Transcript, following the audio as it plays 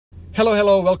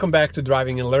Hello, welcome back to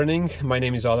Driving and Learning. My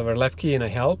name is Oliver Lepke and I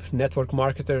help network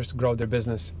marketers grow their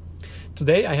business.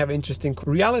 Today I have an interesting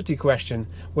reality question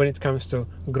when it comes to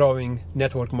growing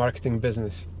network marketing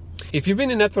business. If you've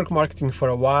been in network marketing for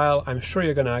a while, I'm sure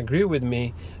you're going to agree with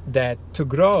me that to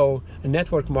grow a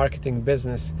network marketing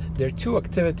business, there are two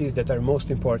activities that are most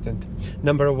important.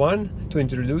 Number one, to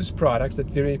introduce products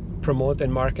that we promote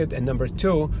and market, and number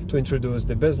two, to introduce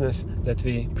the business that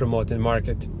we promote and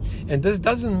market. And this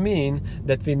doesn't mean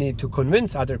that we need to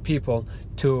convince other people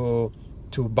to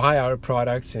buy our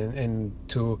products and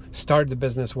to start the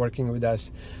business working with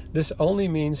us. This only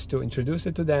means to introduce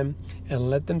it to them and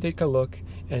let them take a look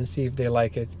and see if they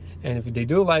like it. And if they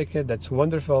do like it, that's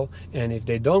wonderful. And if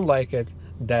they don't like it,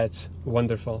 that's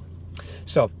wonderful.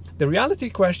 So the reality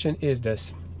question is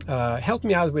this. Help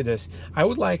me out with this. I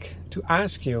would like to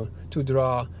ask you to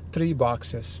draw 3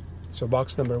 boxes. So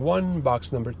box number 1,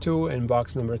 box number 2, and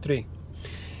box number 3.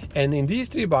 And in these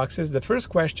 3 boxes, the first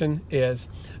question is,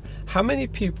 how many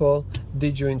people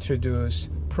did you introduce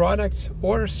products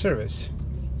or service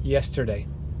yesterday?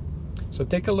 So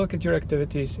take a look at your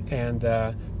activities and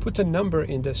put a number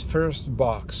in this first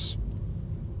box.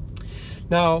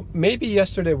 Now, maybe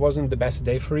yesterday wasn't the best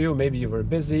day for you. Maybe you were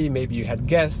busy. Maybe you had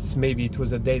guests. Maybe it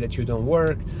was a day that you don't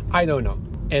work. I don't know.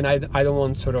 And I don't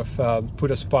want to sort of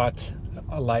put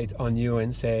a light on you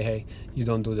and say, hey, you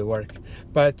don't do the work.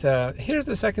 But here's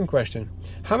the second question.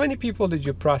 How many people did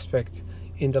you prospect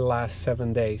in the last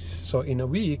 7 days? So in a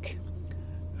week,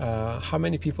 how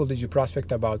many people did you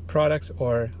prospect about products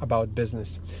or about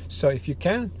business? So if you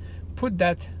can, put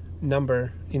that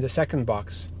number in the second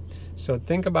box. So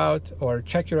think about or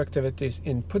check your activities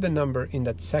and put a number in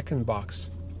that second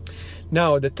box.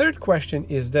 Now, the third question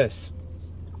is this.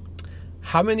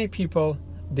 How many people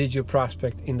did you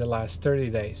prospect in the last 30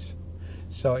 days?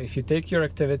 So if you take your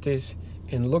activities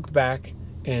and look back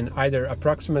and either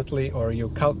approximately or you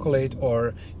calculate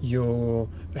or you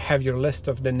have your list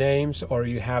of the names or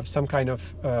you have some kind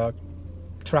of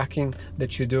tracking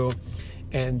that you do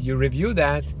and you review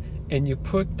that and you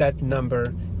put that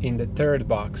number in the third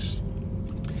box.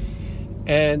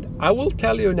 And I will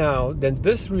tell you now that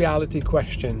this reality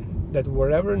question, that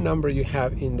whatever number you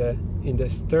have in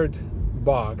this third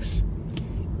box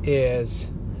is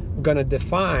gonna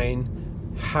define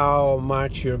how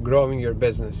much you're growing your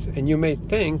business. And you may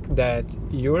think that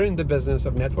you're in the business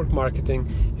of network marketing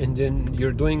and then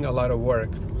you're doing a lot of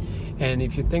work. And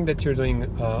if you think that you're doing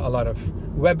a lot of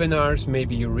webinars,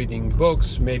 maybe you're reading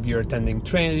books, maybe you're attending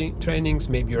trainings,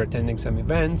 maybe you're attending some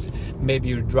events, maybe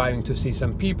you're driving to see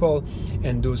some people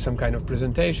and do some kind of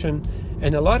presentation.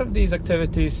 And a lot of these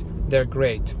activities, they're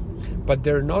great, but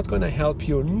they're not going to help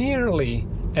you nearly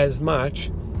as much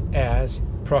as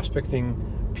prospecting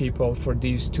people for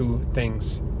these two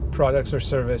things, products or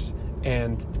service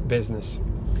and business.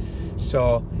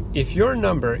 So if your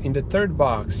number in the third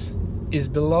box is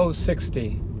below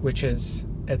 60, which is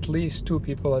at least 2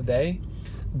 people a day,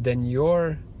 then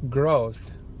your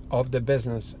growth of the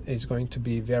business is going to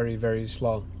be very, very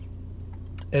slow.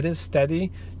 It is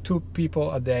steady, 2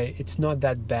 people a day. It's not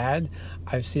that bad.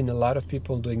 I've seen a lot of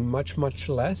people doing much, much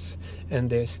less, and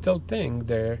they still think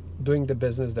they're doing the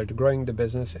business, they're growing the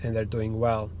business, and they're doing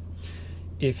well.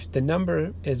 If the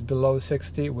number is below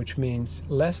 60, which means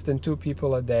less than 2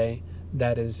 people a day,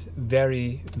 that is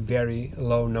very, very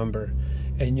low number.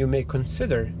 And you may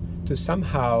consider to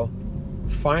somehow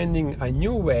finding a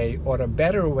new way or a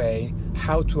better way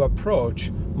how to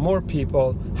approach more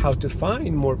people, how to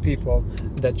find more people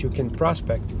that you can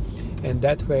prospect. And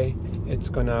that way it's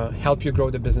gonna help you grow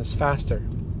the business faster.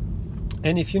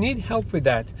 And if you need help with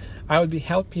that, I would be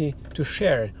happy to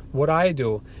share what I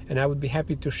do, and I would be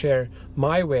happy to share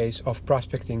my ways of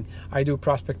prospecting. I do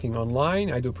prospecting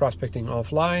online, I do prospecting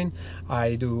offline,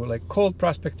 I do like cold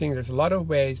prospecting. There's a lot of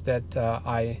ways that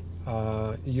I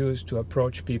use to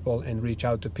approach people and reach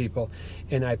out to people.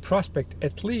 And I prospect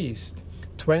at least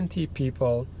 20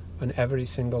 people on every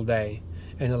single day.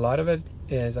 And a lot of it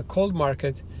is a cold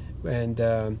market, and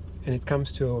it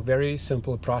comes to a very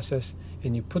simple process,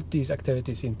 and you put these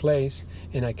activities in place,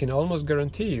 and I can almost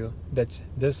guarantee you that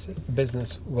this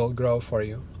business will grow for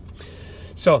you.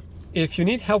 So if you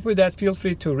need help with that, feel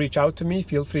free to reach out to me.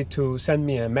 Feel free to send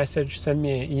me a message, send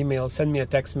me an email, send me a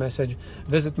text message,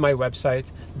 visit my website.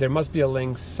 There must be a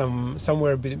link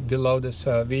somewhere below this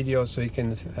video so you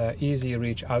can easily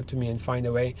reach out to me and find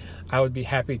a way. I would be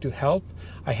happy to help.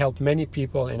 I help many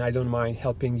people, and I don't mind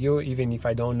helping you, even if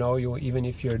I don't know you, even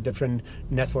if you're a different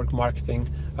network marketing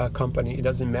company. It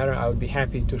doesn't matter. I would be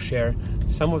happy to share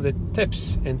some of the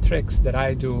tips and tricks that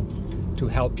I do to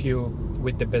help you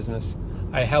with the business.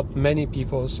 I help many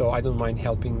people, so I don't mind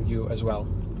helping you as well.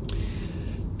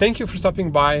 Thank you for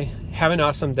stopping by. Have an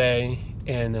awesome day,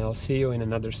 and I'll see you in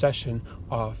another session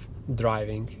of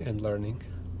driving and learning.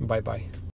 Bye-bye.